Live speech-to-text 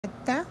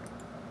Da?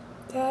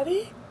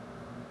 Daddy?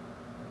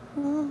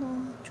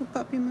 Oh,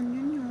 chupapi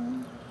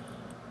manyo.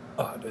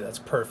 Oh, dude, that's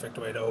a perfect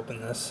way to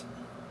open this.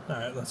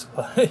 Alright, let's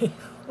play.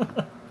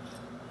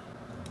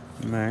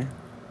 Me.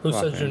 Who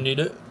says you need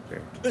it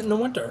in the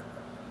winter?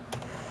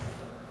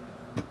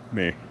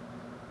 Me.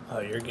 Oh,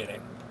 you're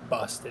getting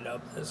busted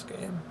up this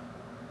game.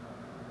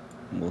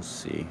 We'll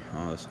see.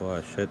 Oh, that's a lot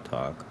of shit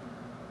talk.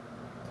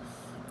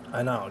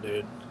 I know,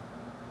 dude.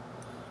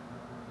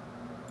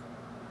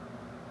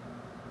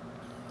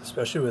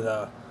 Especially with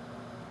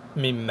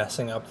me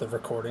messing up the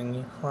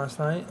recording last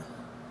night.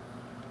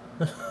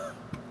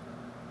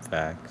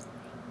 Facts.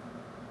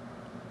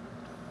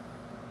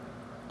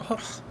 Oh,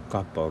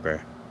 Got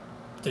booger.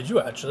 did you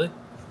actually?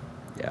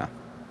 Yeah.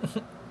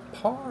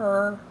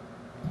 Par.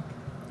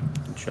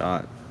 Good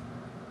shot.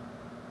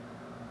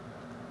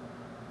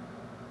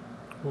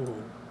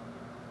 Ooh.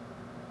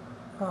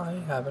 I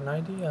have an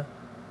idea.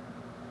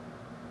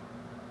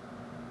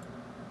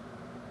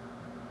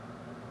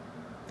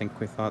 I think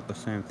we thought the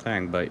same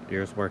thing, but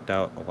yours worked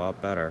out a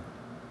lot better.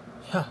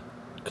 Yeah,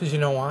 because you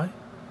know why?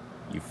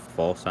 You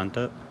full sent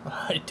it?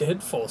 I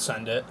did full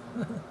send it.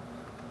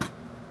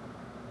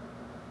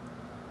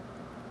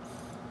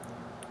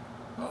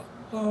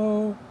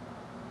 Oh,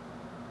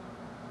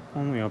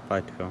 Only up by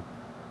 2.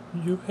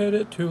 you hit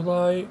it too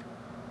light.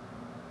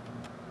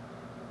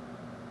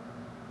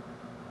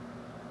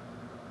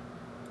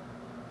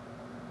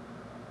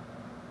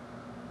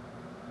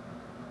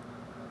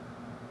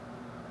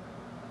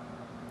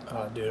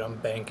 Oh, dude, I'm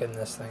banking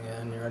this thing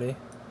in. You ready?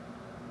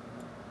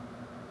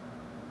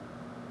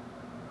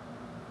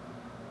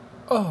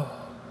 Oh,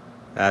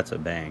 That's a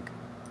bank.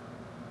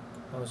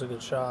 that was a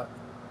good shot.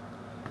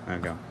 There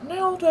you go.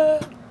 Nailed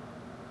it.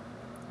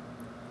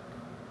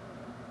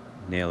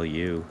 Nail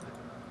you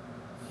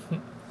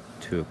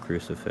to a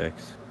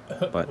crucifix.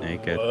 Butt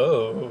naked.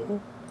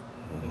 Whoa.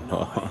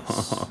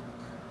 Nice.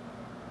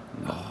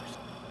 Nice.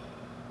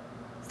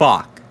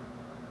 Fuck.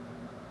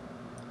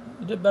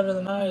 You did better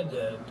than I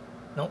did.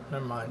 Nope,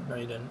 never mind. No,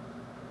 you didn't.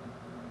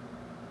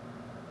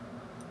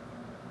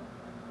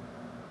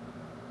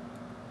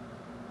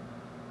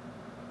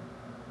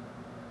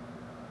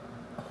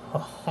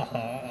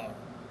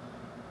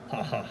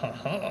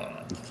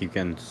 You keep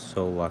getting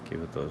so lucky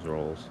with those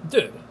rolls.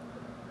 Dude,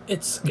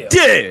 it's skill.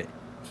 Dude!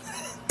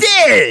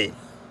 Dude!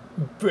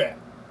 Bruh.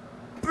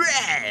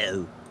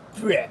 Bro!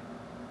 Bruh.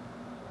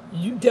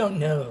 You don't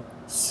know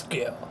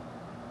skill.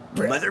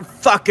 Bruh.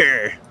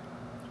 Motherfucker!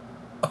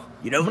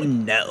 You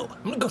don't know.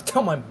 I'm gonna go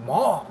tell my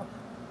mom.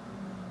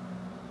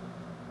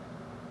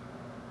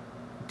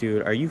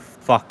 Dude, are you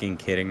fucking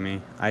kidding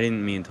me? I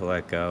didn't mean to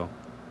let go.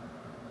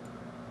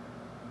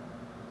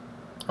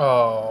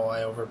 Oh,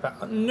 I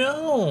overpowered.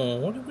 No!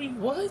 What did we.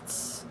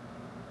 What?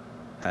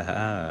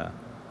 Haha.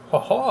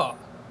 Haha.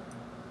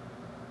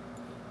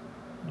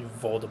 You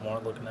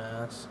Voldemort looking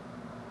ass.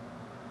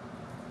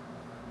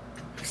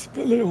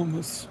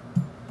 Expelliarmus.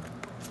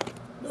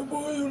 The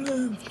boy who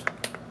lived.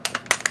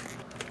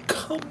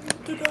 Come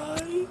to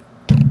die.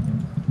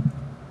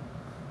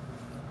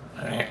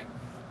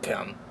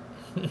 Come.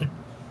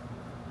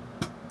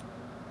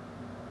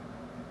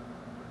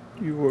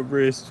 You were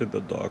raised to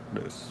the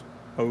darkness.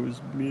 I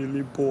was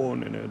merely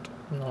born in it.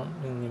 No,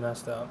 you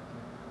messed up.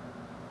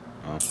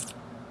 Oh.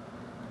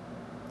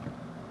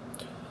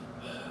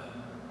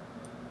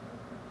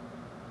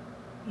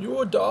 You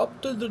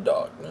adopted the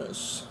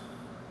darkness.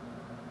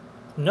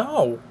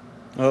 No.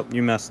 Oh,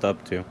 you messed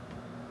up too.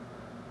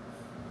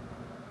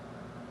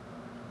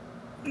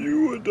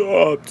 You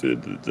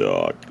adopted the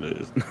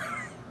darkness.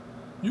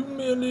 You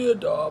merely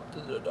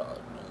adopted the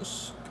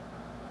darkness.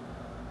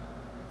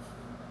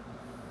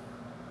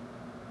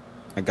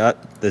 I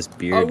got this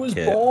beard I was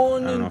kit.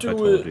 born I don't know if I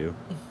into told it. you.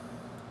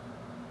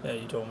 Yeah,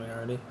 you told me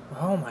already.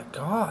 Oh my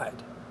god.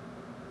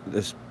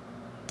 This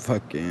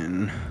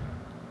fucking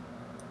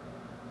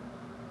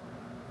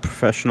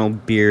professional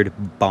beard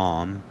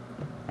bomb.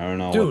 I don't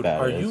know Dude, what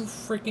that are is. you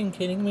freaking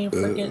kidding me?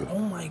 Freaking, oh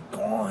my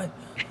god.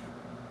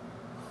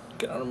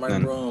 Get out of my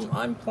room.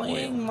 I'm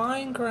playing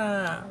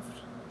Minecraft.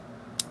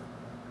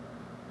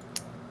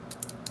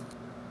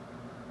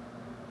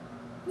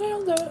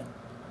 Nailed it.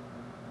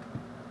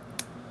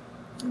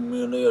 You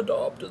merely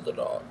adopted the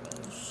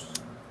darkness.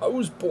 I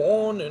was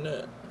born in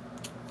it.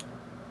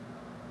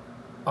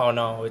 Oh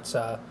no, it's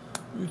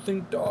you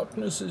think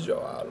darkness is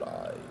your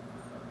ally.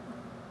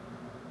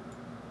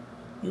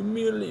 You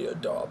merely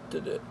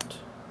adopted it.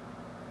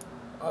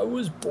 I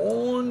was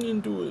born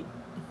into it.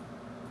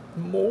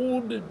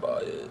 Molded by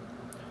it.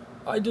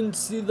 I didn't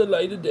see the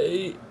light of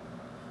day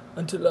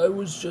until I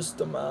was just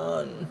a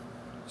man.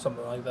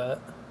 Something like that.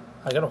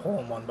 I got a hole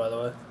in one, by the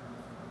way.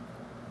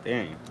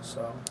 Dang.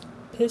 So,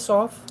 piss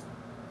off.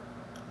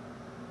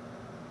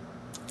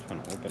 It's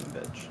gonna open,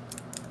 bitch.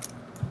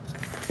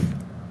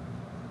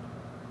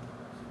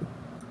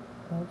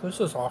 Well, this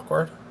is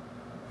awkward.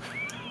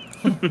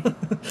 I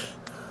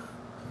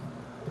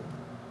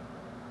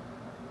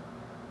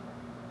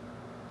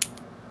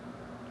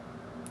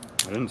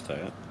didn't say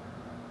it.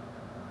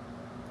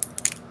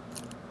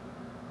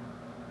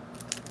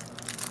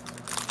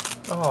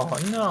 Oh,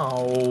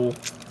 no.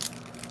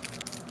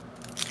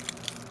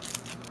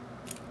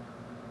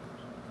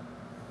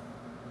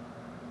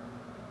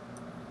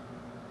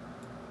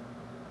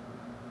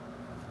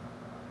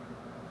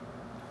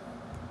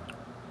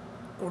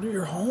 Go to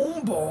your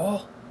home,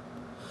 ball.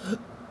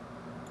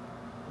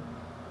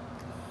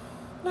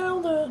 Now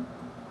then.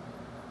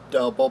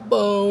 Double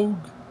bogue.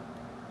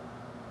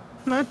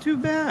 Not too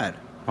bad.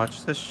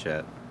 Watch this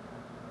shit.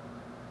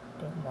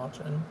 I'm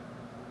watching.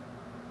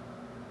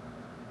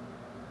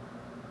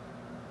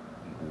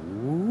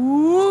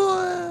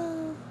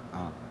 Ooh.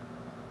 Oh.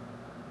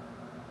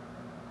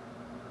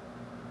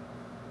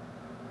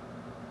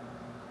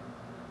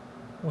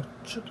 What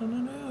you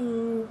gonna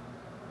do?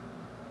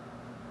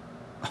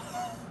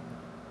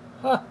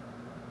 Ha!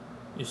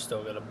 You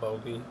still got a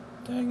bogey.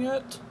 Dang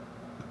it.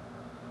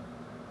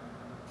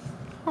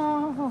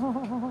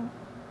 Oh.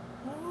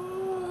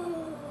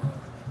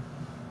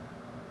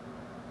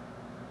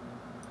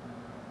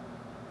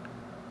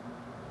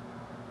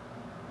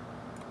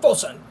 Full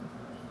send.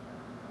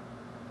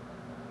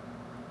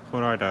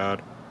 What I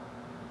did.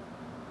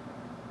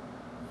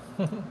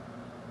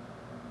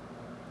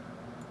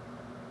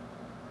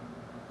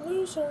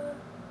 Loser.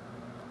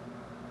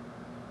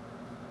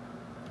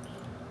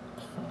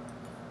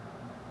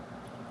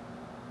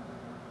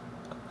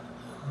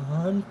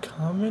 I'm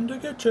coming to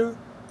get you.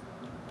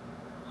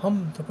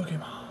 The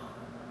Pokemon.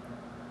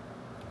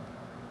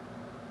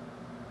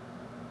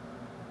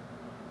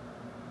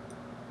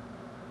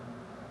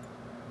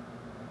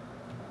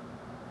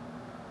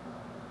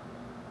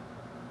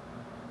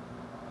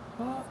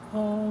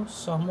 Uh-oh,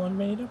 someone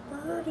made a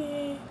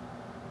birdie.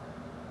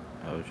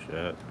 Oh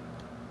shit.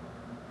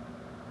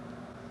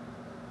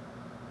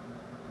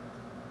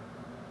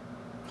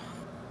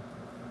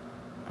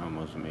 I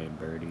almost made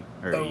birdie.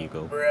 Or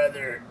eagle.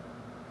 Brother.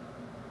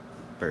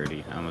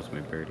 Birdie. I almost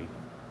made birdie.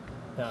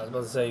 Yeah, I was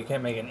about to say, you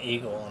can't make an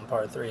eagle on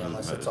par 3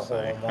 unless it's a hole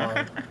in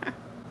one.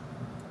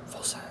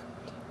 Full send.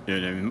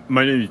 Yeah,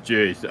 my name is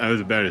Jace. I was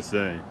about to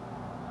say.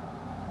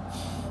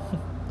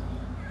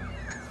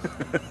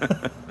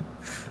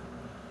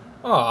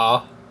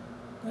 Aw.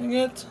 Dang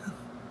it.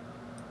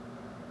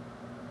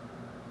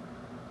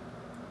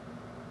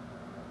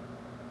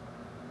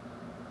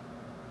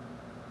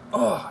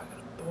 Oh, I got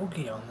a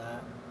bogey on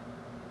that.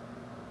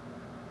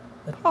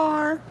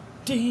 Par.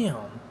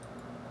 Damn.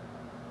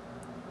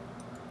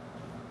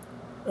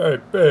 Hey,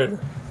 Ben.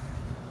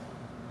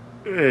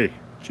 Hey,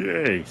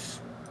 Jace.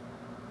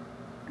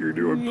 You're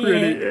doing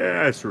pretty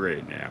ass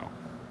right now.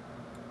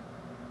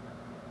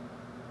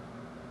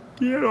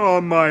 Get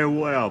on my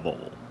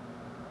level.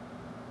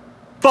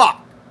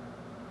 Fuck!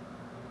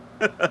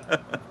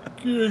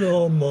 Get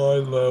on my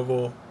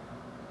level.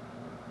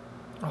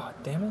 Oh,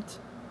 damn it.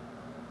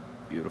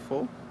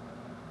 Beautiful.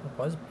 It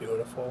was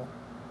beautiful.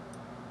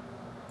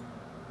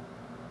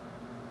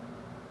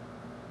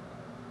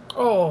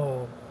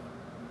 Oh.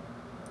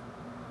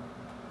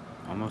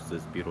 Almost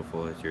as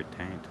beautiful as your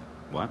taint.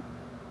 What?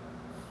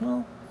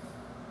 Well,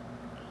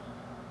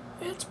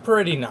 it's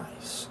pretty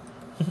nice.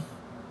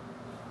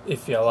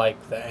 If you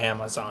like the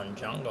Amazon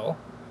jungle.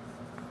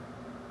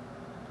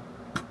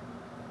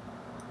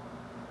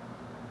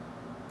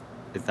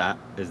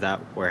 Is that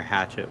where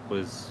Hatchet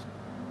was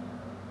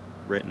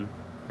written?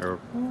 Or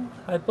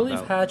I believe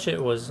about?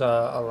 Hatchet was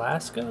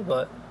Alaska,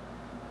 but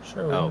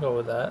sure, we can go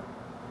with that.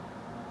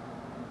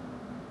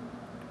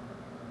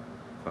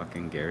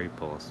 Fucking Gary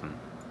Paulson.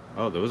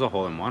 Oh, there was a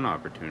hole-in-one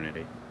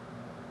opportunity.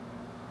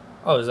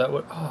 Oh, is that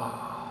what?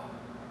 Oh.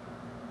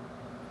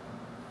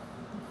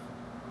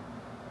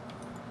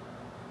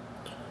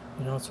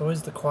 You know, it's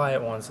always the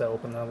quiet ones that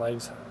open their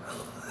legs.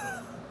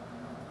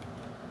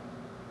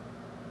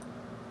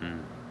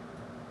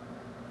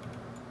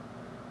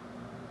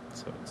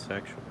 So it's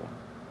sexual.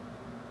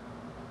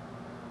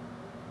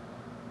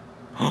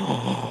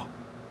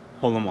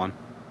 Hole-in-one.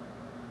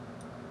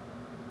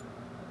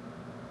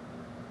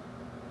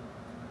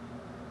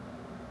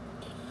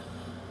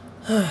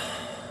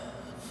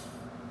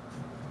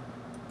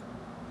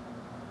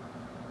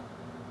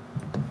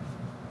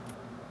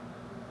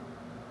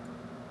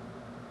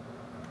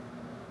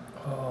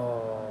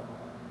 Oh.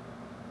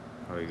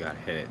 Oh, you got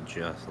hit it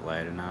just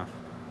light enough.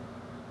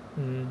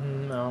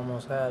 I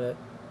almost had it.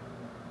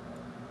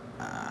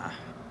 I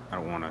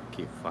don't want to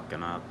keep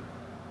fucking up.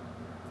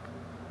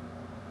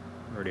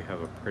 Already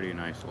have a pretty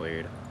nice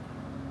lead.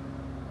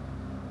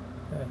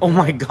 Okay. Oh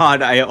my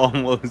god, I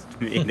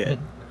almost made it.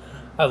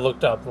 I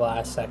looked up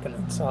last second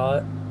and saw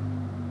it.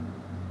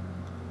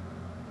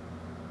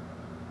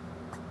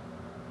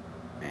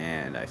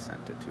 And I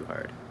sent it too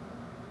hard.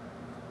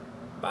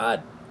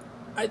 But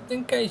I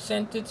think I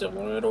sent it a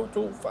little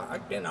too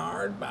fucking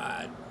hard,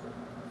 bud.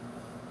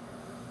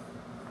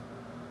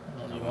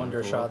 You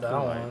undershot that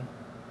one.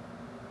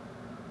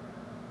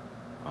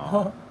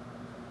 Oh.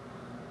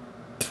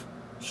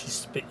 She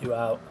spit you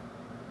out.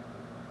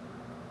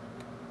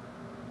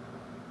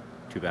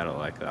 Too bad I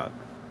like that.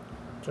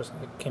 Just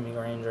like Kimmy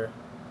Granger.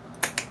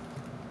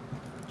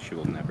 She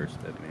will never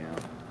spit me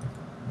out.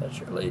 That's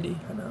your lady,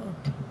 I know.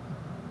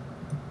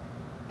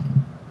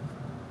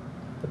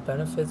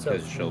 benefits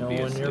 'Cause of she'll be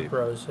knowing your asleep.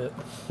 bros it.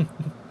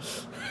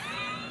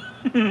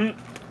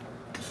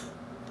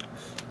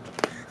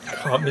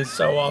 Caught me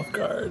so off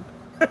guard.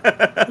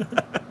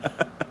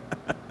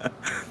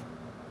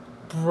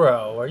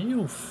 Bro, are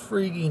you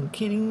freaking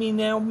kidding me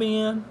now,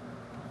 man?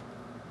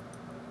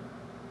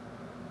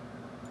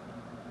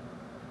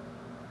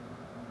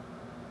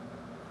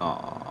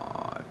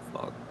 Aw, I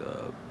fucked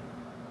up.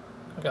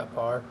 I got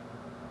par.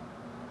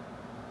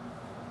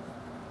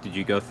 Did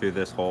you go through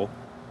this hole?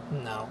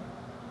 No.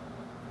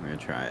 I'm gonna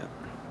try it.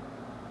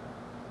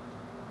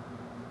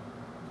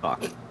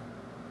 Fuck.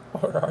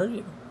 Where are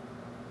you?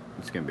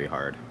 It's gonna be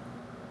hard.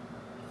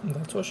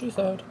 That's what she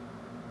said.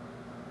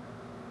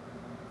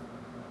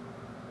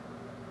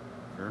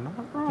 You're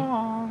not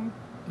wrong.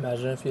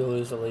 Imagine if you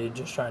lose the lead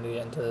just trying to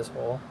get into this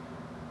hole.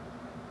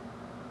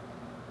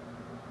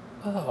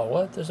 Oh,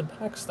 what? There's a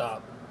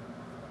backstop.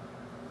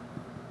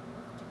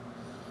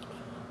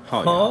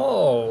 Oh,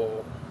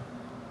 Oh.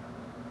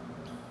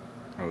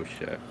 yeah. Oh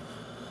shit.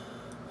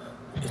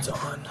 It's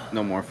on.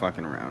 No more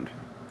fucking around.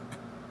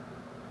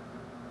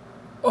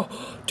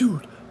 Oh,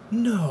 dude,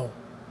 no.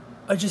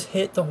 I just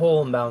hit the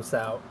hole and bounced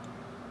out.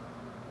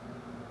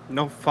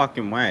 No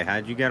fucking way.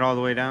 How'd you get all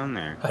the way down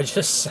there? I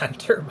just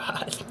sent her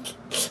back.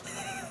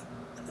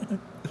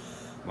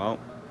 Well,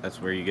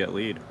 that's where you get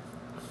lead.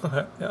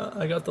 Yeah,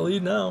 I got the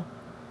lead now.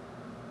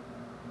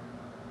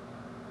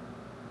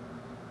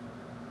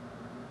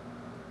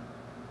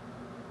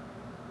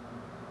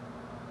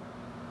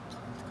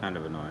 It's kind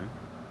of annoying.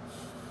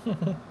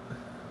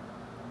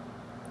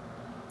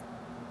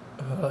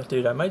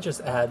 Dude, I might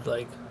just add,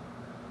 like,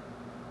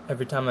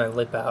 every time I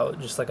lip out,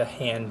 just like a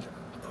hand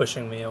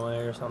pushing me away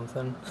or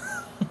something.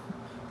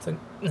 It's like,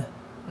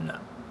 no.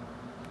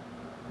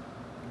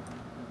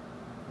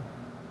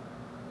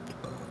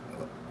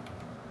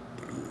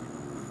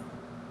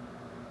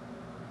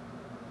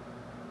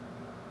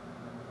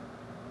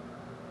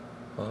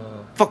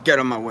 Fuck out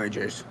of my way,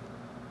 Jace.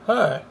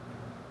 Hi.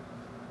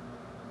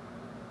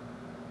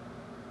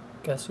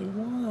 Guess who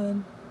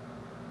won?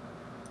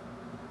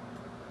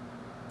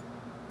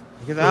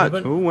 Look at that.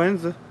 Been- Who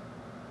wins the...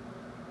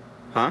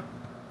 Huh?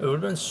 It would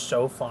have been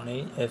so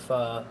funny if,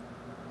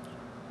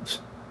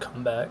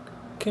 comeback,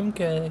 Kim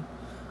K.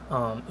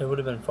 It would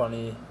have been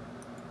funny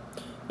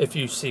if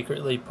you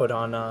secretly put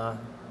on,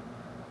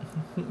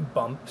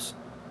 bumps.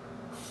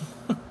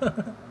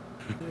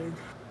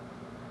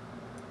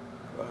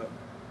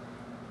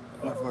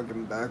 My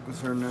fucking back was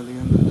hurting at the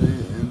end of the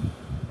day, and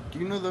do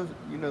you know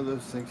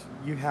those things?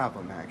 You have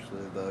them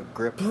actually, the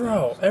grip.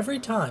 Bro, things. every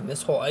time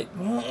this whole You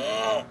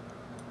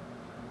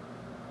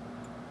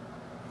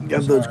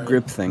have those Sorry.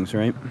 grip things,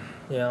 right?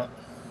 Yeah.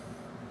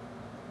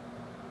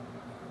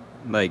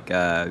 Like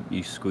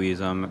you squeeze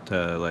them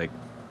to like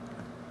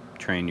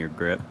train your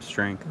grip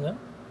strength. Yeah.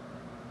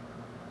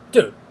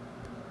 Dude,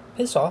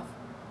 piss off.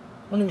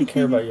 I don't even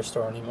care about your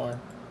store anymore.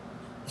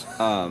 It's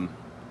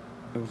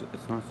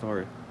not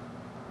sorry.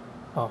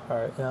 Oh,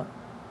 alright, yeah.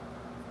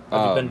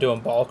 Have you been Um, doing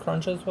ball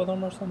crunches with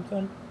them or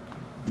something?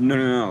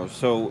 No.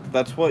 So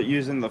that's what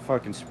using the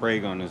fucking spray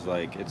gun is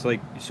like. It's like,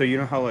 so you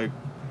know how like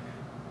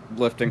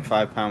lifting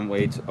 5-pound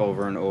weights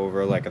over and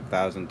over like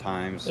 1,000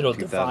 times, It'll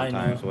 2,000 define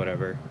times, you.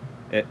 whatever.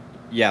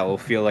 Yeah, it'll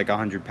feel like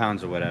 100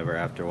 pounds or whatever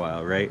after a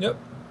while, right? Yep.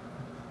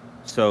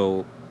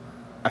 So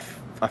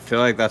I feel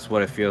like that's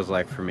what it feels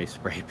like for me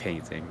spray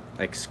painting,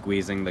 like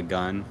squeezing the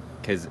gun,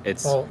 because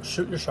it's Well,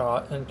 shoot your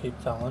shot and keep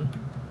telling.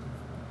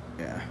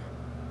 yeah.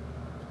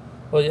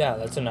 Well, yeah,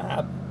 that's an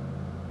app.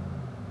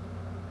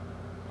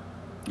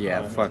 Yeah, I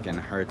it mean- fucking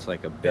hurts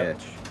like a Yep.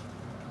 bitch.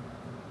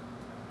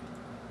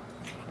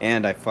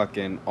 And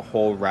a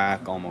whole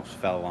rack almost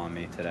fell on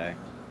me today.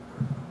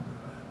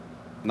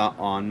 Not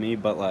on me,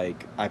 but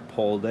like I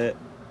pulled it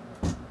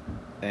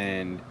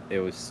and it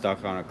was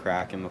stuck on a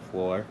crack in the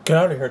floor. Get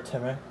out of here,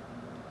 Timmy.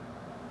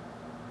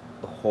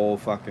 The whole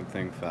fucking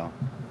thing fell.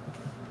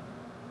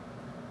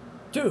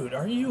 Dude,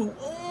 are you...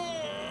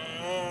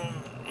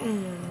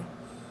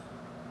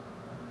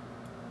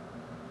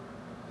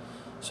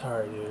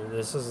 Sorry, dude.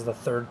 This is the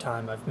third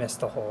time I've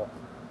missed a hole.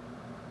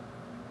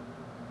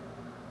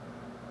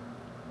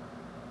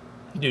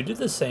 You did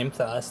the same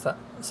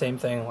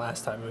thing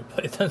last time we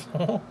played this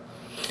hole.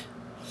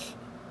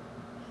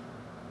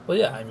 Well,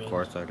 yeah, I mean, Of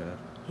course I did.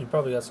 you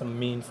probably got some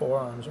mean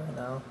forearms right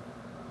now.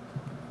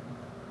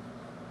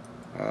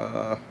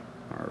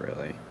 Not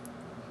really.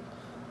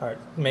 All right,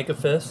 make a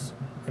fist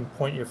and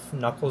point your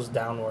knuckles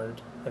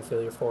downward and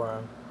feel your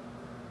forearm.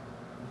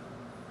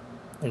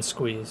 And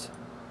squeeze.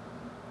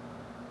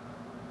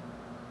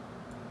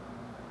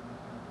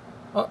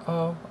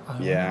 Uh-oh. Yeah, off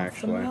the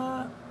actually.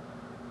 mat.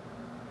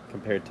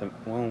 Compared to,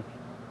 well,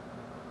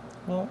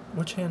 Well,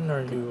 which hand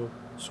are you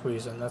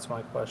squeezing? That's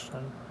my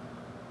question.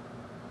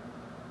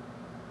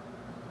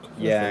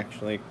 yeah,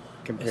 actually,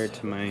 compared Is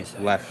to my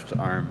it- left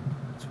arm,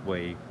 it's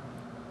way.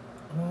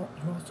 Well,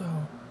 you also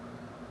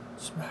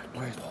smack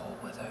your Where's- pole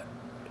with it.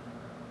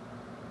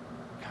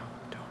 No,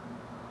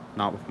 don't.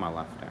 Not with my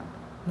left arm.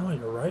 No,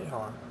 your right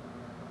arm.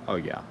 Oh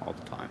yeah, all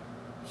the time.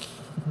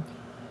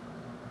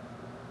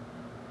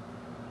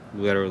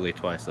 Literally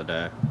twice a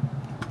day.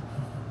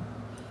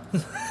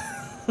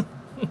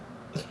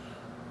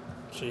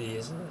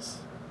 Jesus.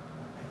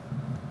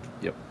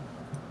 Yep.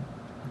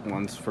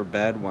 Once for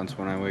bed, once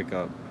when I wake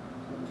up.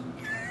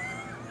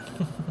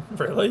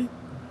 Really?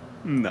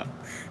 No.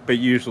 But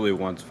usually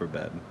once for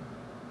bed.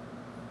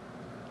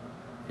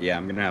 Yeah,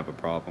 I'm gonna have a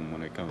problem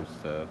when it comes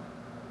to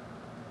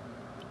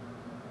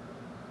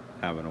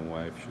having a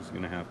wife. She's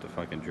gonna have to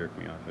fucking jerk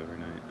me off every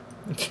night.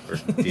 Or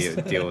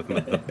deal with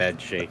the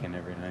bed shaking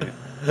every night.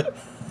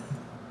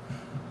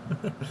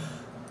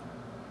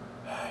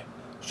 Hey,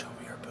 show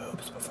me your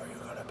boobs before you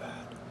go to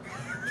bed.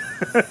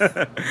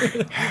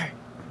 Hey,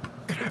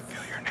 can I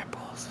feel your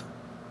nipples?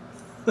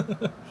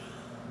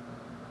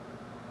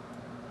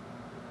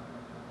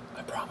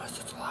 I promise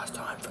it's the last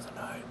time for the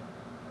night.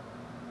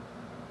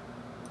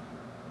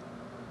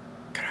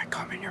 Can I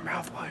come in your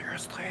mouth while you're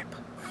asleep?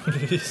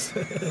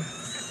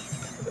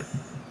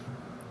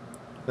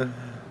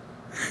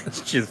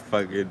 It's just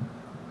fucking.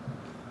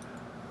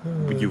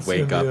 You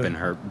wake up and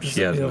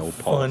she has no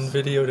pulse. Fun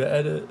video to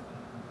edit.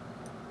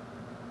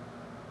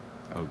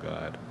 Oh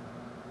god.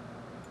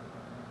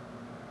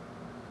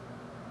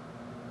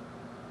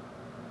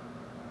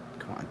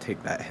 Come on,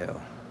 take that hill.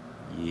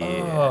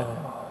 Yeah.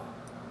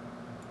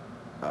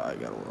 Oh, I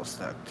got a little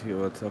stuck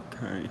too. It's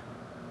okay.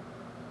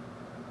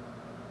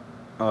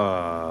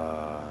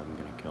 I'm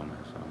gonna kill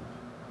myself.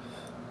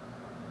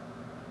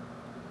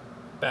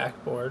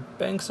 Backboard.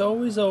 Bank's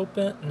always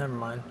open. Never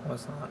mind. No,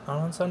 it's not. Not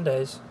on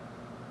Sundays.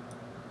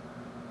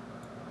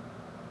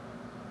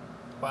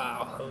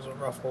 Wow, that was a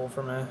rough hole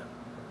for me.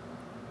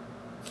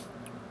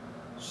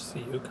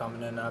 See you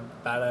coming in bad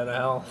out of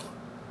hell.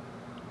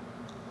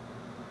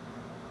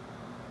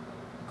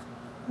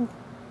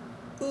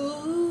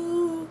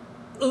 Ooh,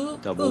 ooh,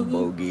 Double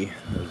bogey.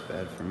 That was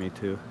bad for me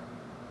too.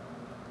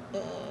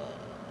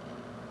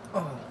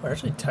 Oh, we're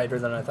actually tighter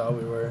than I thought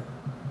we were.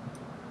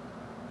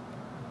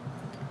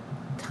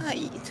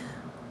 Tight.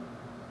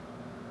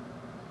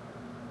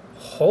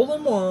 Hole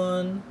in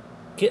one.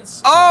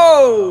 Get.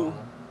 Oh!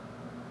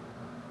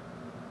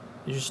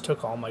 You just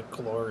took all my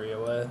glory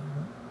away.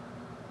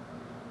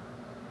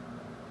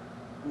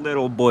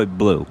 Little boy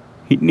Blue.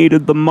 He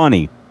needed the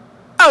money.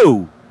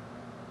 Oh!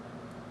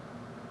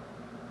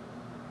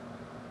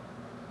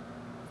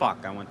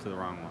 Fuck, I went to the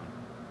wrong one.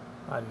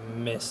 I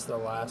missed the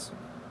last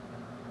one.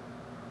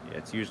 Yeah,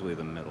 it's usually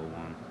the middle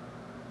one.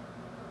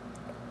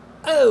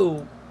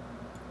 Oh!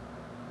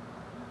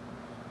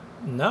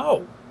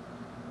 No.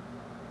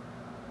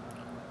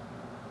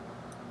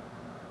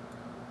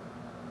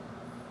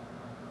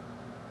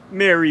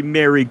 Mary,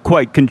 Mary,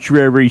 quite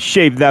contrary.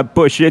 Shave that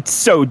bush, it's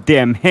so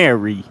damn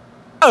hairy.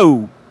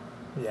 Oh!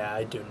 Yeah,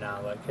 I do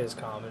not like his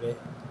comedy.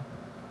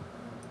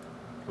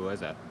 Who was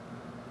that?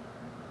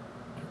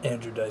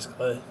 Andrew Dice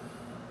Clay.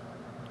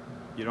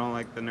 You don't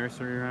like the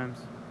nursery rhymes?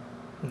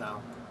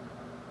 No.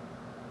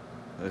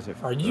 Those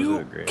Are those you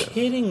the greatest.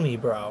 kidding me,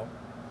 bro?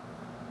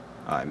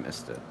 Oh, I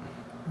missed it.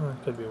 Well,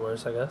 it could be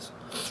worse, I guess.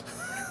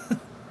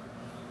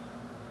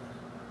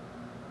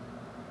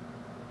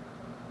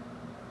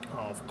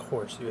 Oh, of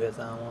course you hit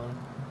that one.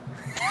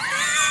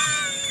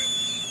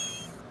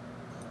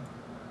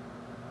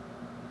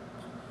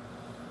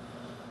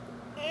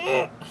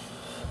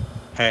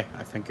 Hey,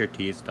 I think your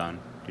tea is done.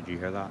 Did you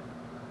hear that?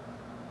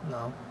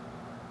 No.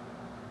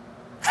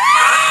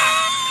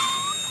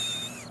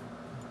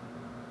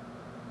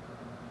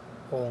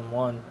 Hole in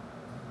one.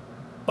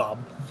 Bob.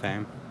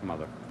 Same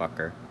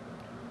motherfucker.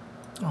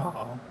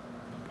 Oh.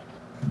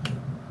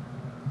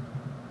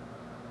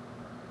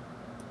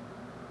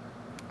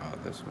 Oh,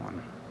 this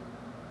one.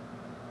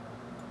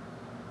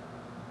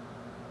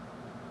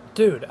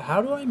 Dude,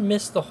 how do I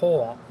miss the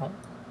hole? Oh.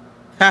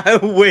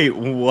 Wait,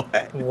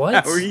 what?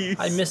 What? How are you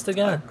I missed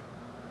again.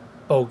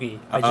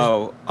 Bogey. I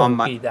just on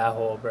bogeyed that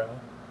hole, bro.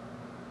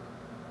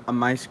 On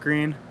my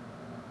screen,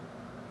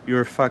 you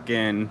were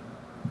fucking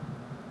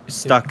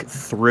stuck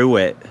through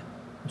it.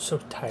 I'm so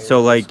tired. So,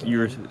 of like, this you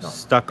were game. No.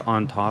 stuck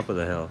on top of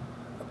the hill.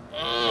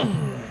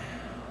 I'm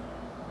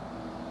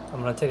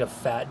gonna take a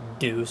fat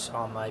deuce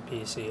on my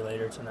PC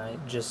later tonight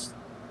just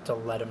to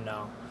let him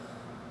know.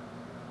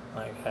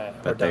 Like, hey,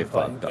 we're Bet they done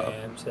playing fucked up.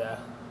 games, yeah.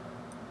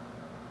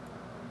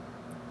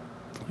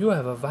 You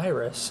have a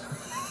virus.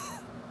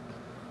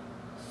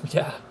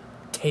 Yeah,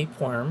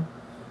 tapeworm.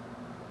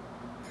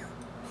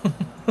 Damn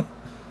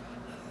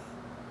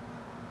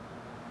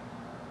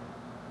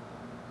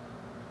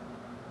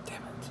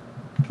it.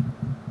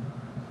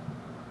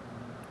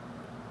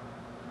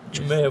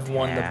 You may have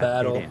won the Tap it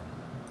battle, in.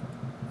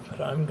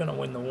 but I'm gonna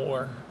win the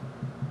war.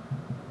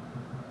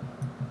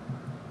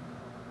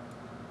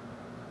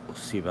 We'll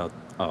see about.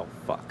 Oh,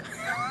 fuck.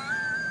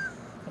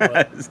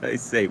 What? As I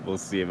say, we'll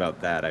see about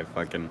that. I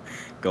fucking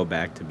go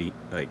back to be,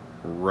 like,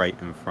 right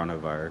in front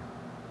of our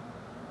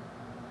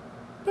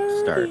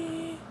start.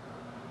 Birdie.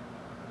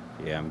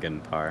 Yeah, I'm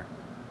getting par.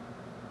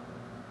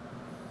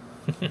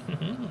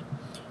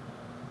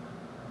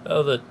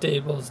 Oh, the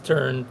tables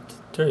turned.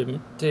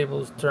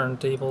 Tables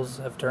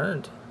have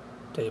turned.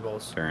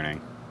 Tables.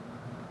 Turning.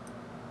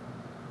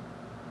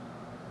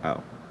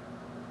 Oh.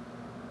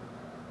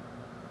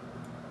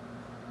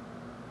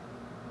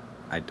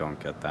 I don't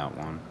get that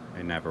one.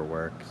 It never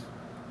works.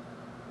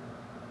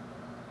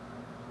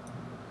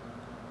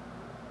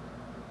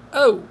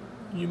 Oh,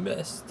 you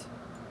missed.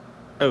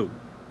 Oh,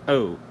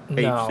 No, H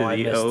to I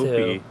the missed O too.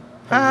 P.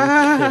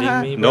 Are you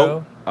kidding me, bro?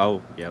 Nope.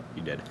 Oh, yep,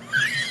 you did.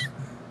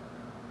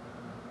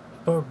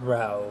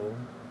 Bro.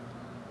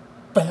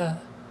 Bah.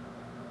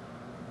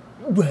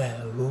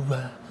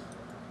 Whoa.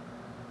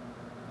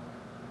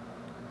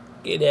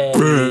 Get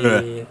out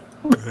of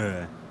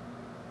here.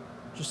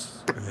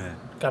 Just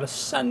gotta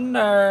send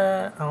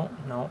her. Oh,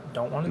 no,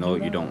 don't want to No, do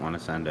that. you don't want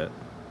to send it.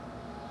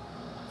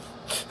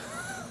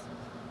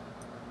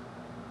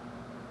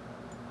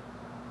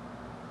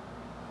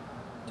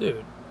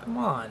 Dude, come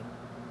on.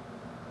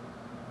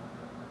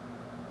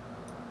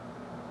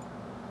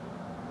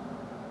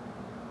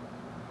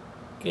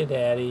 Get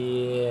out of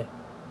here.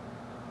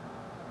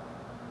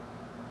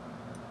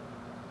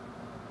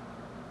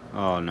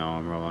 Oh no,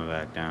 I'm rolling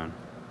back down.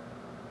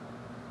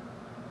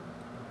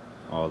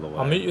 All the way.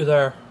 I'll meet you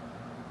there.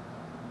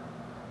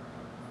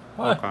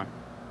 Hi. Okay.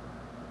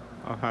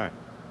 Oh, hi.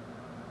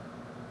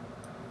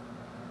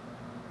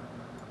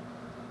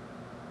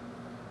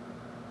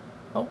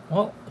 Oh,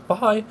 well,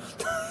 bye.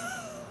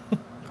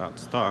 Got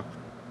stuck.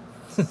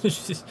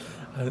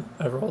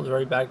 I rolled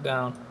right back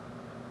down.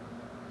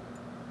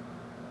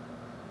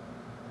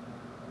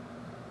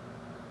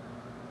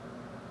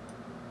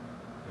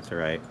 It's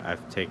alright.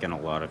 I've taken a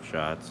lot of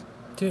shots.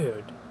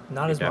 Dude,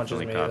 not You as much as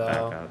definitely me, got back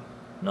though. up.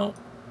 Nope.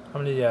 How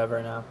many do you have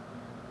right now?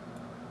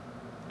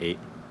 8.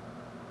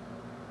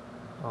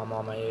 I'm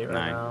on my 8 right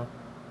 9. now.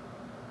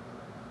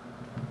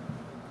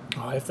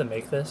 Oh, I have to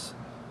make this?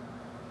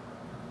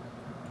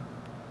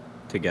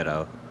 To get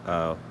out.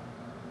 Oh.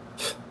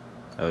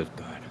 That was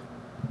good.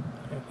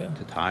 Okay.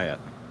 To tie it.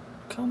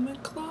 Come in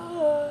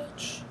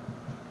clutch.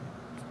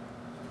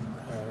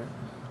 Alright.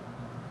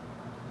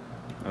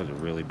 That was a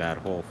really bad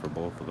hole for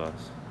both of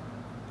us.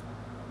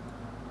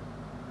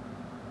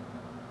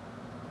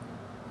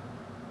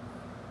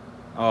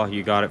 Oh,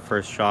 you got it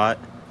first shot?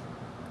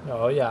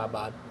 Oh, yeah,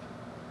 bud.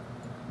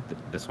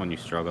 This one you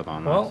struggled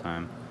on Well, last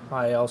time.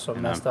 I also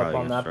And messed I'm up probably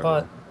on gonna that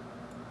struggle.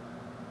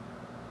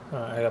 putt.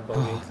 Alright, I got bogey.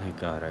 Oh, thank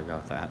God I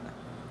got that.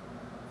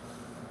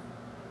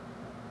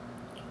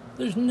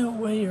 There's no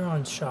way you're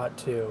on shot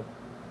 2.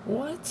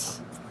 What?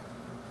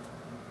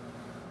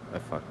 I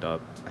fucked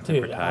up. I think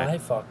Dude, we're tied. I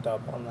fucked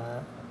up on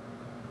that.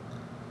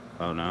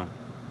 Oh no.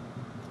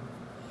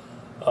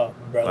 Oh,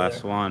 brother.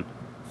 Last one.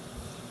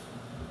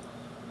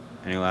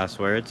 Any last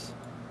words?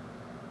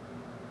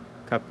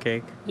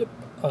 Cupcake? Yep.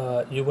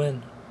 You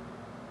win.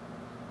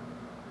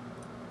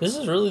 This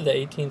is really the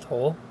 18th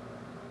hole.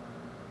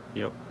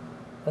 Yep.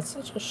 That's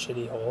such a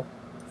shitty hole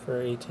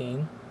for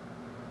 18.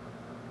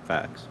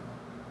 Facts.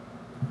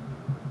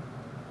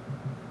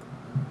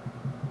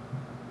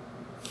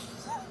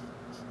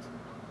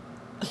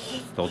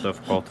 Still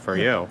difficult for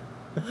you.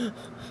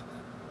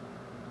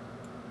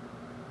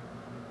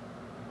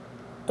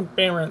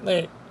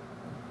 Apparently.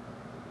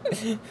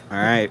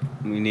 Alright,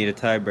 we need a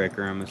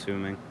tiebreaker, I'm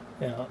assuming.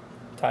 Yeah.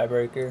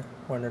 Tiebreaker.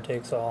 Winner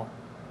takes all.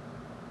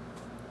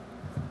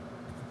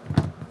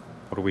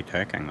 What are we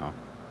taking, though?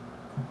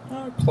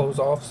 Close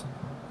offs.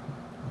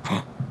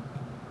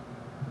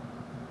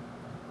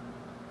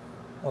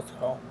 Let's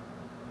go.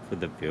 For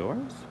the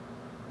viewers?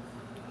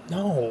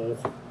 No.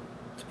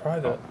 It's Oh,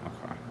 private.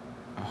 okay.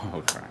 Oh,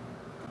 okay.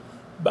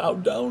 Bow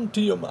down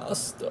to your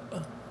master.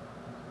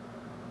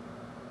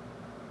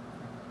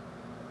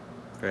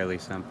 Fairly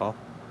simple.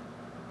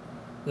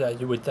 Yeah,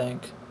 you would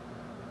think.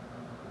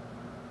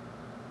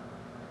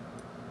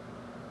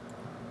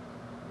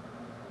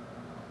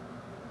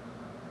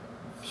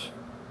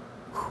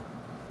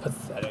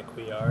 Pathetic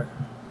we are.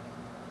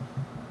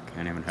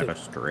 Can't even hit a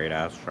straight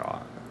ass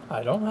shot.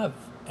 I don't have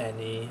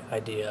any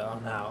idea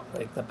on how,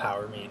 like, the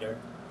power meter.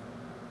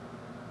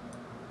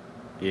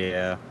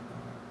 Yeah.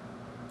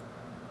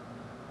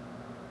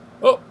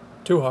 Oh,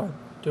 too hard.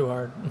 Too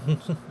hard.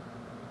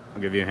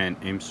 I'll give you a hint.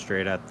 Aim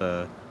straight at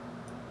the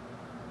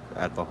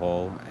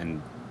hole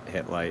and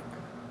hit light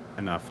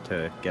enough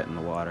to get in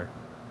the water.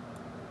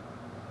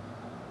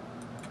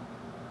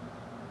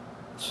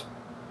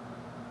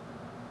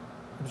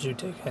 Would you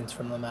take hints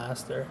from the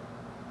master?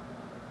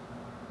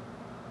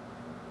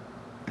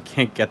 I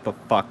can't get the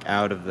fuck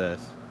out of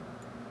this.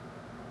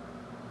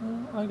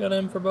 Well, I got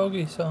in for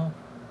bogey, so.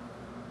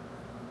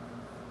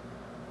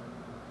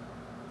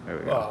 There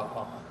we go.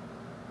 Oh.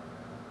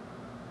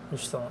 You're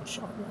still on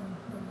shot one.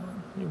 Never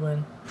mind. You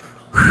win.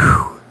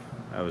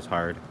 That was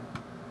hard.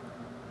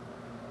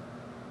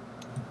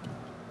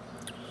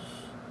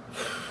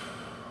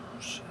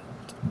 Shit.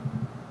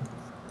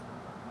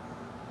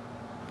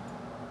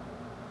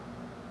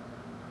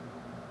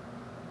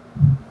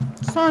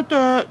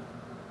 Santa!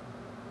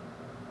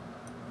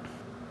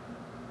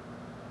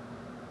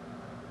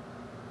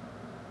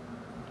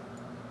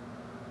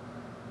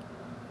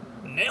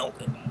 Nailed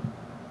it.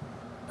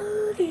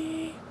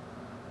 Birdie.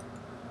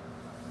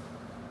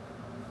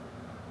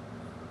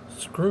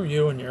 Screw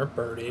you and your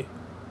birdie.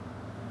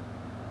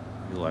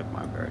 You like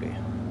my birdie.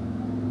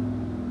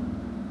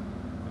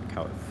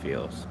 how it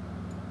feels.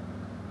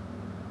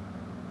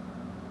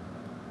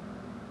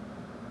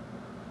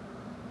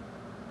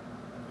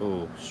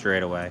 Ooh,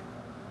 straight away.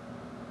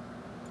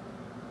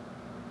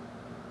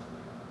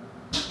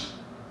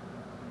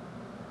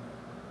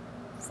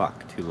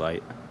 Fuck, too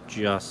light.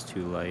 Just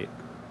too light.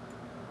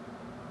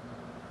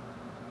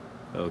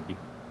 Bogey.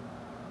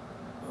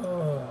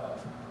 Oh.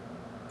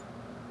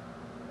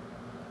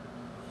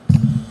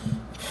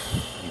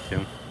 You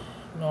too?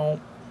 No,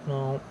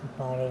 no,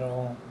 not at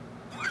all.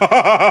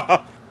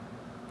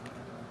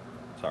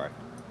 Sorry.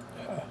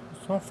 Yeah,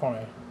 it's not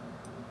funny.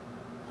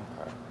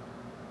 Okay.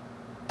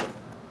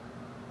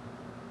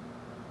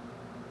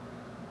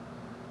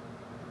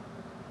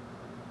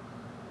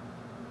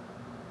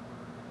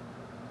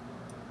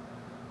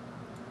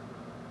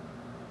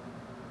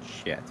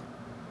 Shit.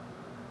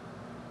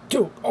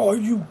 Dude, are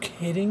you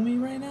kidding me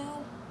right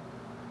now?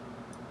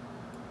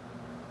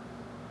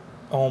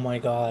 Oh my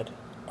god.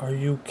 Are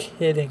you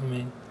kidding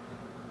me?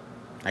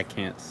 I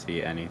can't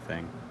see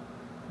anything.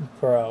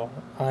 Bro,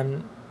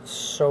 I'm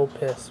so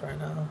pissed right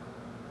now.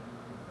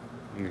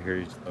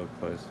 You're so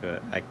close to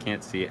it. I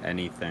can't see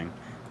anything.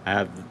 I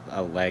have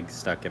a leg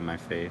stuck in my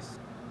face.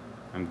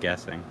 I'm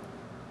guessing.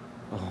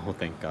 Oh,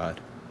 thank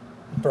God.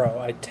 Bro,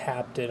 I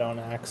tapped it on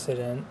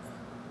accident.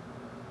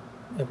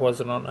 It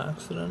wasn't on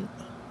accident,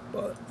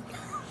 but...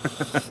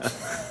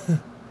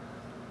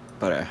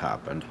 But it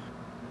happened.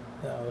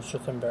 Yeah, it was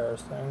just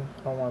embarrassing.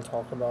 I don't want to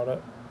talk about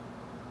it.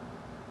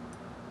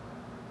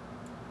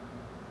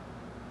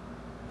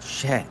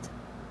 Shit.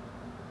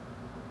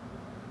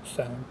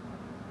 Same.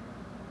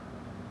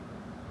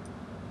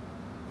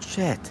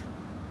 Shit.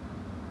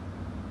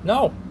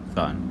 No!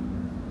 Son.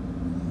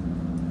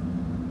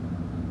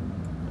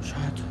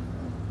 Shit.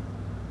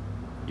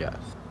 Yes.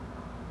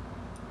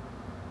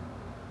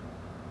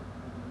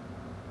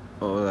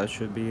 Oh, that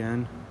should be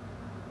in.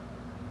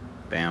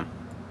 Bam.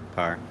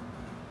 Par.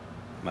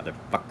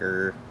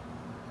 Motherfucker.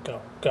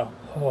 Go, go.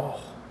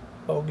 Oh,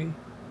 bogey.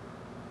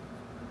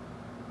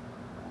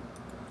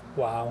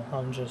 Wow,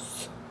 I'm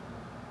just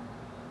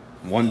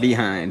One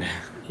behind.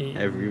 eating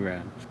Every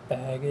round.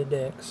 bag of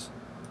dicks.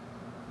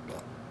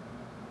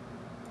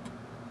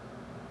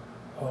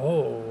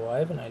 Oh, I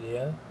have an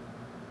idea.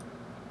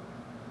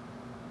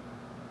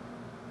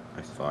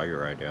 I saw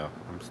your idea.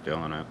 I'm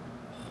stealing it.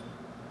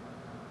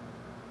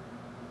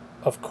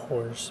 Of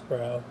course,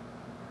 bro.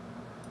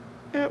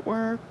 It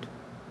worked.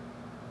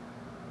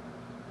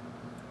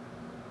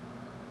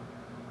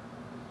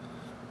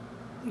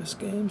 This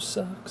game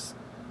sucks.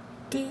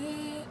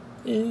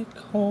 Dick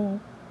hole.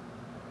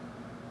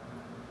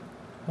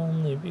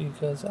 Only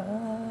because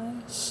I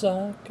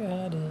suck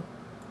at it.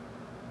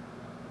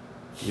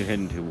 You're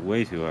hitting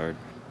way too hard.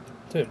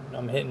 Dude,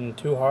 I'm hitting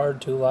too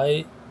hard, too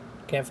light.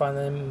 Can't find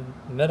the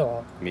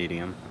middle.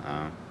 Medium.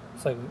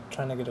 It's like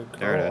trying to get a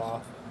There it girl is.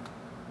 off.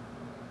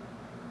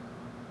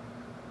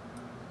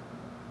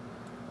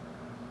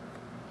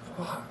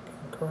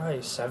 Fucking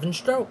Christ, 7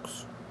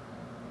 strokes.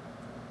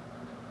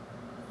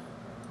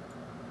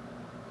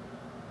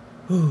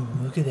 Ooh,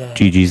 look at that.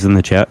 GG's in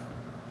the chat.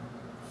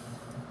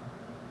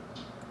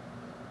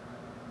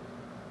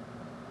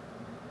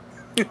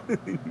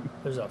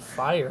 There's a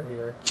fire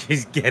here.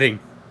 She's getting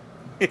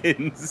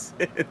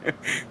insane.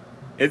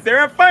 Is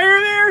there a fire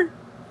there?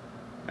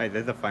 Hey,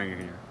 there's a fire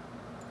here.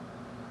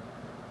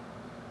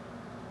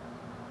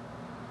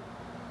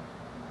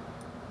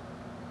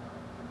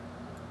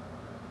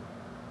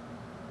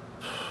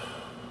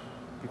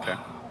 Okay.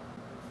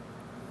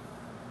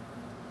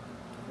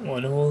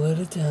 One hole at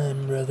a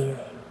time, brother.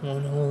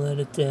 One hole at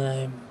a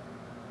time.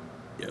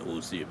 Yeah,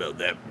 we'll see about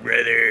that,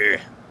 brother.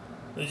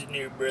 Listen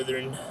here,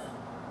 brethren.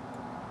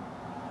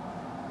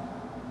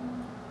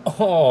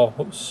 Oh,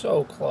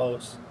 so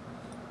close.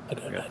 I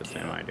got I an got the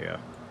same idea. idea.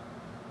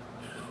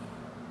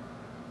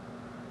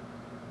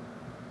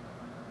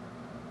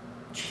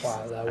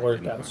 Wow, that I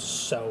worked didn't out know.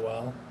 so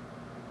well.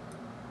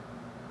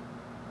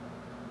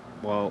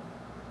 Well,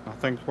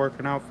 nothing's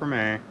working out for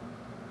me.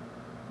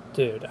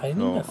 Dude, I need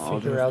So to I'll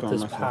figure just out throw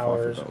this myself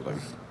powers. off the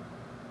building.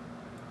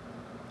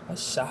 I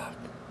suck.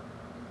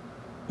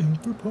 In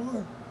for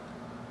par.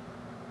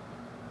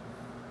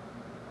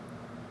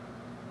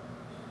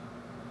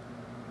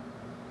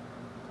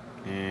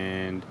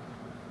 And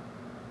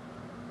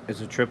is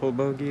a triple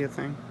bogey a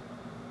thing?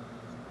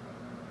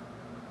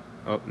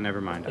 Oh, never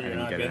mind. I You're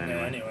didn't not get it getting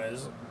it anyway.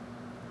 anyways.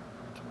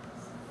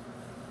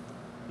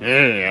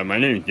 Yeah, my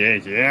name's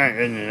Jake.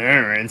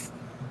 Yeah,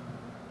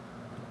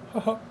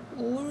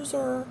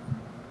 Loser.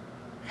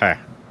 Hey,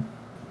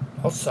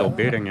 I'll still sell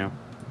beating you.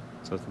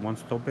 Says the one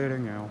still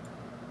beating you.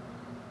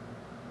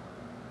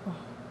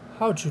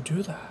 How'd you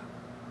do that?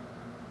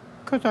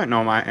 'Cause I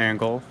know my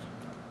angles.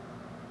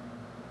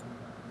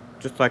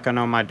 Just like I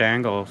know my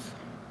dangles.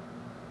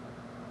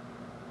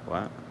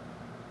 What?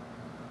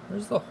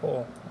 Where's the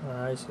hole?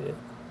 Oh, I see it.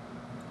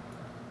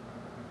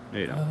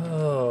 You know.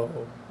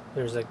 Oh,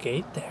 there's a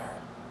gate there.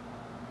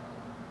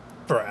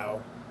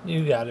 Bro,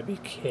 you gotta be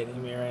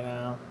kidding me right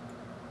now.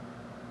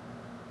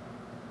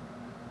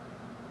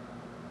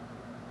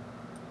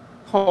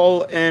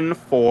 Hole in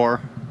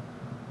 4.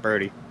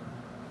 Birdie.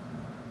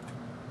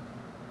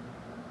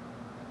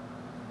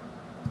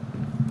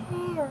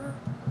 Par.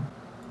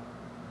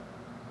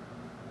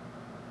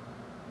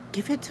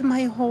 Give it to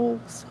my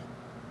holes.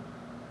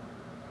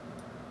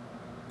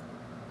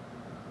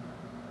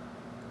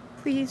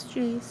 Please,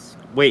 Jace.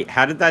 Wait,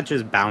 how did that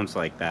just bounce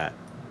like that?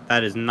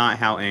 That is not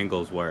how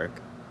angles work.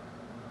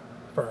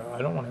 Bro,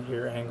 I don't want to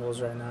hear angles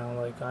right now.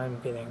 Like,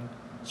 I'm getting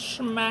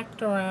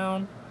smacked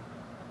around.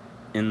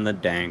 In the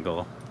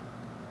dangle.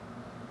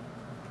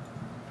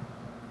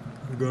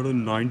 I got a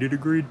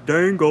 90-degree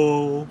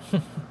dangle.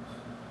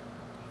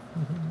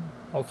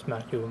 I'll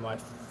smack you with my...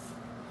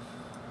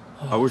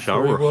 I wish I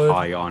were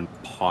high on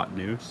pot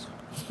noose.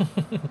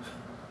 I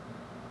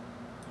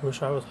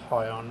wish I was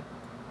high on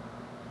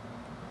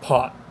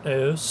pot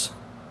noose.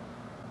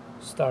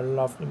 Started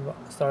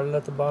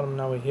at the bottom,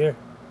 now we're here.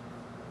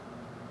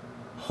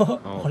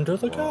 Oh, Under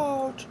the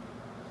couch.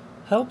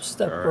 Help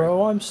step,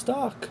 bro, I'm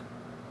stuck.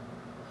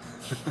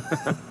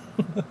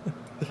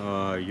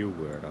 You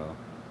weirdo.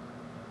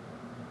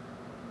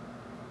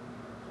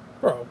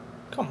 Bro,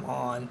 come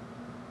on.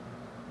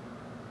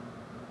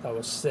 That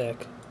was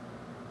sick.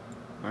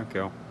 Thank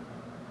you.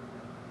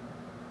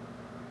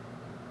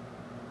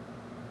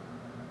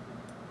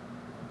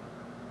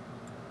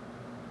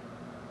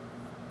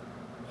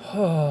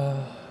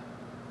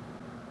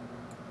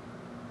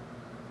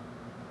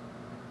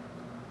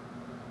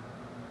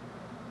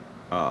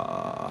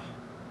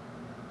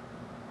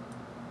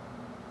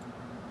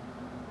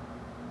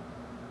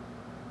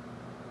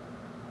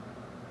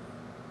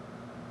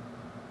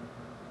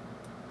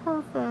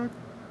 Perfect.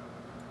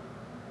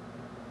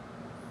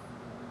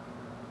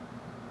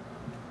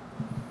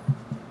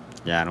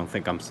 Yeah, I don't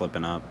think I'm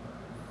slipping up.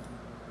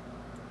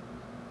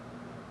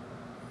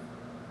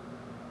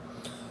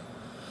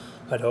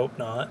 I'd hope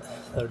not.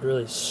 That would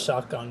really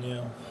suck on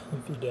you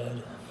if you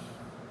did.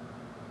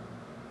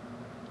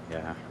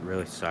 Yeah,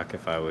 really suck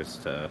if I was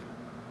to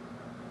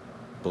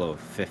blow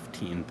a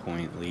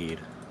 15-point lead.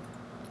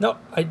 No.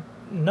 I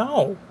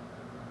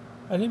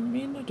didn't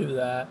mean to do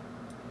that.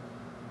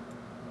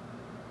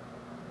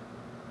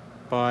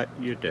 But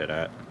you did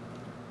it.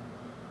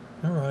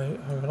 Alright,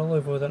 I'm gonna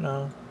live with it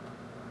now.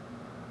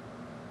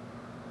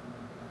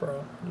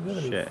 Bro, you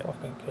gotta be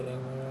fucking kidding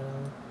me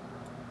right now.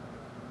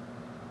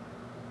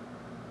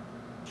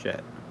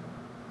 Shit.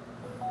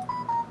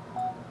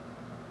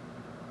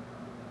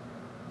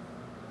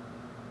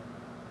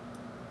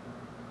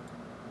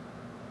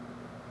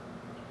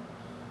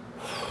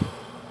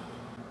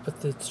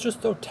 But it's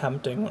just so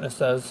tempting when it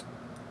says...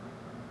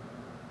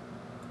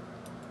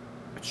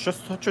 It's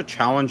just such a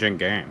challenging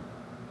game.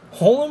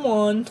 Hole in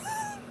one!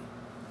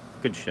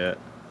 Good shit.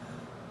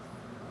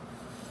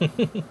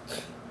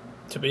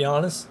 To be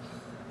honest,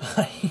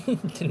 I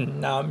did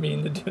not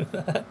mean to do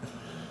that.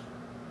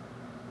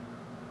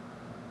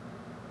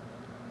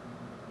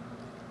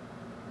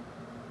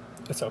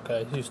 It's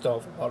okay, you still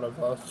have a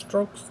lot of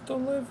strokes to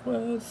live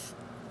with.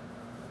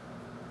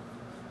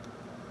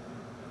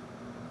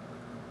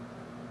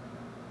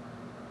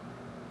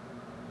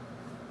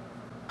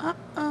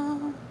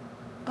 Uh-oh.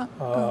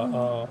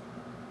 Uh-oh.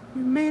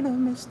 You made a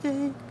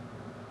mistake.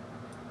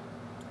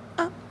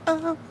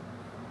 Uh-oh.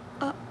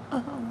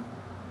 Uh-oh.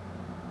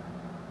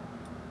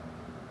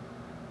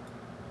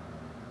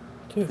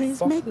 Dude,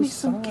 Please make me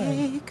some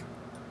cake.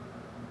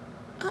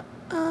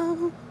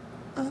 Uh-oh.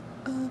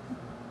 Uh-oh.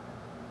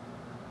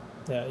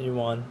 Yeah, you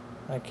won.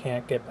 I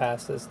can't get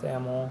past this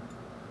damn hole.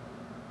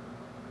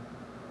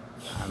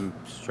 I'm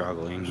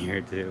struggling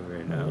here too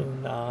right now. No, you're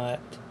not.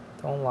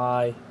 Don't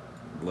lie.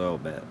 A little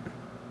bit.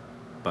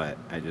 But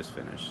I just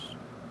finished.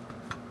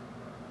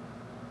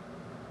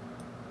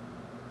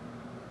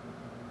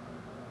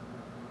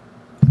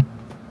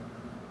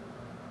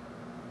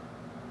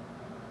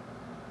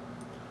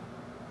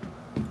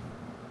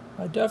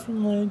 I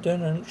definitely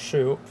didn't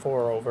shoot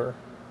 4 over.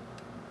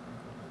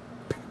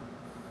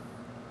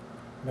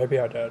 Maybe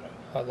I did.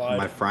 I lied.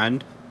 My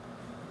friend,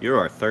 you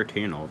are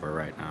 13 over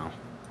right now.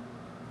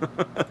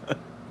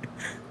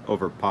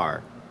 Over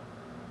par.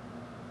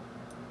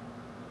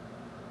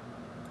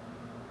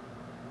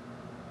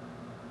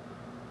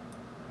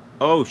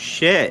 Oh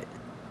shit!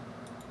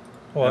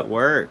 What? That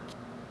worked.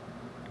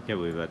 I can't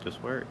believe that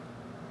just worked.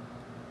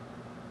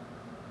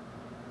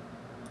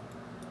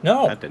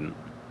 No! That didn't.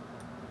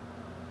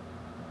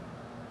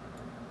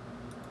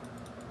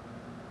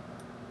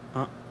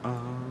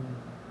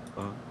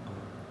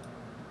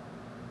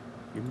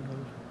 You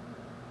made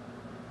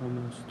a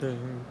mistake.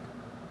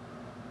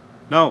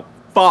 No!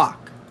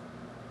 Fuck!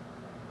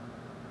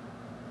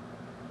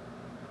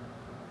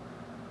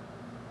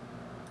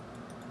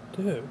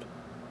 Dude.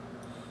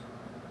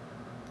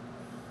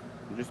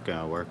 I'm just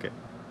gonna work it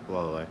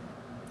slowly.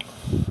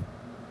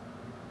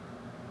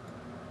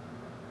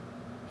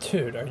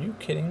 Dude, are you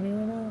kidding me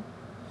right now?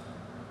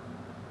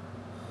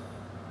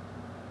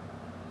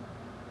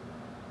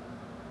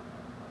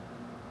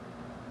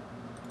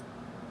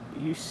 Are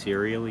you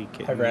serially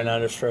kidding me? I ran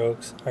out of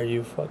strokes. Are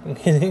you fucking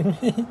kidding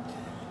me?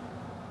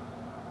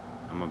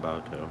 I'm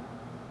about to.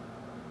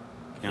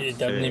 Can't It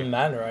doesn't see. even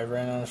matter. I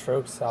ran out of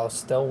strokes. You'll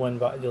still win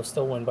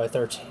by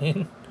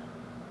 13.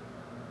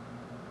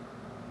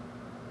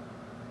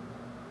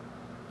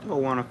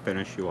 Still want to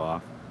finish you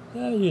off.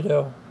 Yeah, you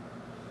do.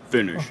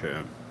 Finish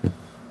him.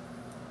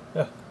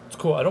 Yeah, it's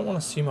cool. I don't want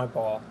to see my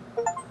ball.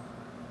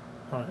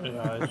 Alright,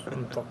 guys,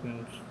 I'm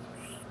fucking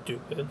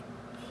stupid.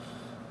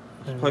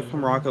 Play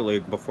some Rocket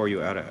League before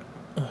you edit.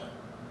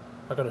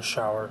 I gotta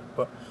shower,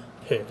 but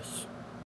piss.